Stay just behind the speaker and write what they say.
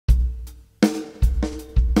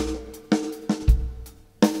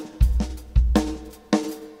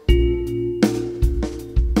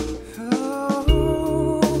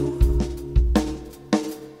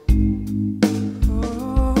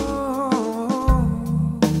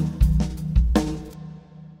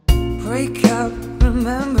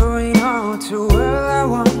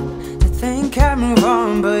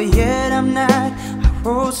wrong, but yet I'm not. I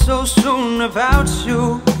wrote so soon about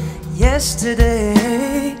you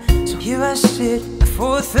yesterday. So here I sit at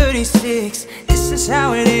 4:36. This is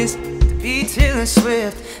how it is to be Taylor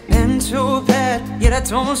Swift. Mental bad, yet I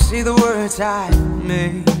don't see the words I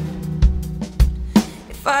made.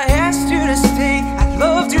 If I asked you to stay, I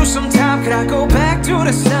loved you sometime. Could I go back to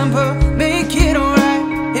December, make it alright?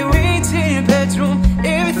 It rains in your bedroom,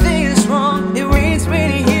 everything is wrong. It rains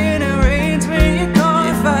when you're here and it rains when you're gone.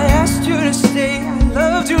 If I asked you to stay, I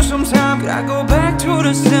loved you sometime. Could I go back to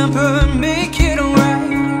December and make it alright?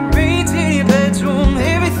 It rains in your bedroom,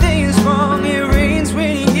 everything is wrong. It rains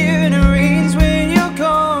when you're here and it rains when you're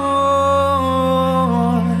gone.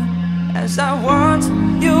 As I watch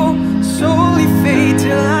you slowly fade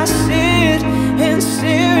till I sit and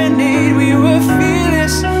serenade. We were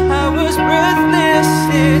fearless, I was breathless.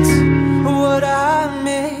 It's what I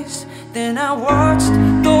miss. Then I watched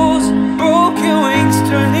those broken wings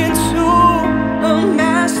turn into a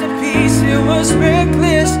masterpiece. It was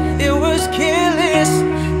reckless, it was careless.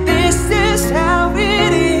 This is how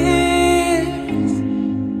it is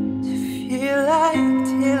to feel like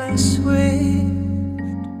Taylor Swift.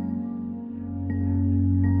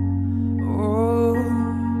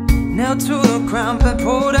 Knelt to the ground, but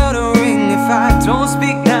pulled out a ring. If I don't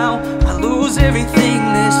speak now, I lose everything.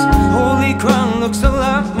 This holy ground looks a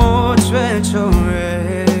lot more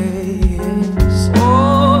treacherous.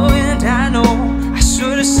 Oh, and I know I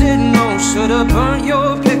should've said no, should've burnt your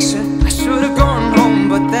picture, I should've gone home.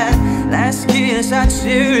 But that last kiss I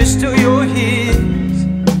cherished till you're his.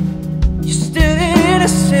 You're still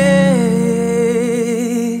innocent.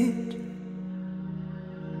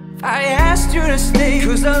 I asked you to stay,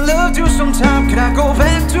 cause I loved you sometime. Could I go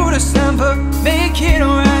back to December, make it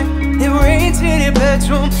alright? It rains in your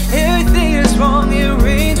bedroom, everything is wrong. It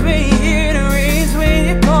rains when you're here and it rains when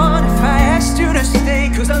you're gone. If I asked you to stay,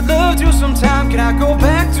 cause I loved you sometime. Could I go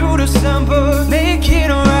back to December, make it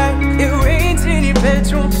alright? It rains in your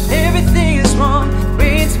bedroom, everything is wrong. It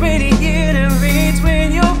rains when you're here and it rains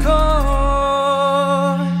when you're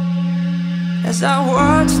gone. As I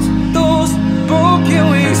watched those broken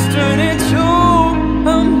wings turn into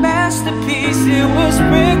a masterpiece. It was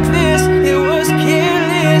reckless, it was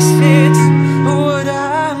careless. It's what I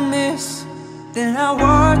miss. Then I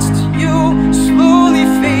watched you slowly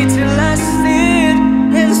fade till I sit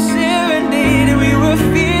and serenade. We were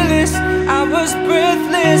fearless, I was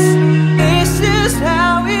breathless. This is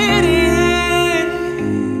how it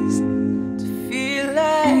is to feel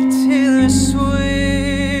like Taylor Swift.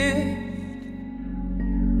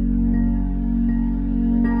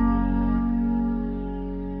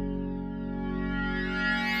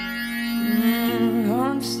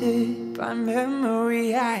 By memory,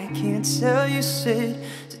 I can't tell you said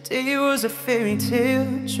today was a fairy tale,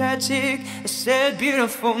 tragic, a sad,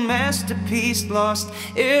 beautiful masterpiece. Lost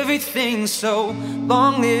everything, so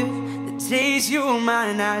long live the days you were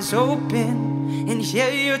mine, eyes open, and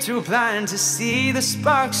yet you're too blind to see the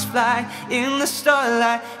sparks fly in the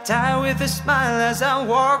starlight. Die with a smile as I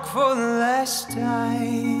walk for the last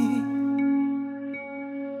time.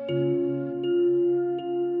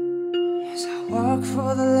 Walk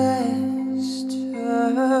for the last time.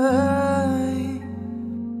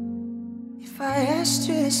 If I asked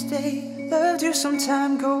you to stay, loved you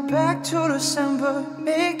sometime, go back to December,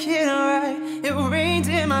 make it alright. It rained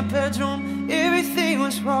in my bedroom, everything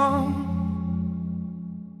was wrong.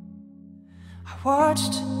 I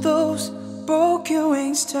watched those broken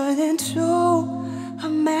wings turn into a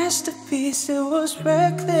masterpiece. It was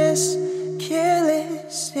reckless,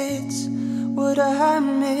 careless. It's what I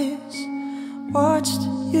miss. Watched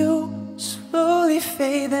you slowly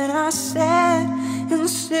fade, then I sat and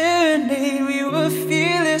serenade. We were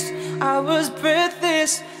fearless, I was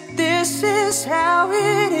breathless. This is how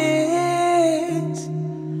it is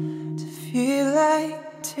to feel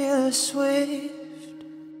like Taylor Swift.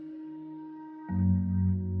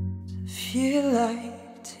 To feel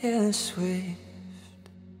like Taylor Swift.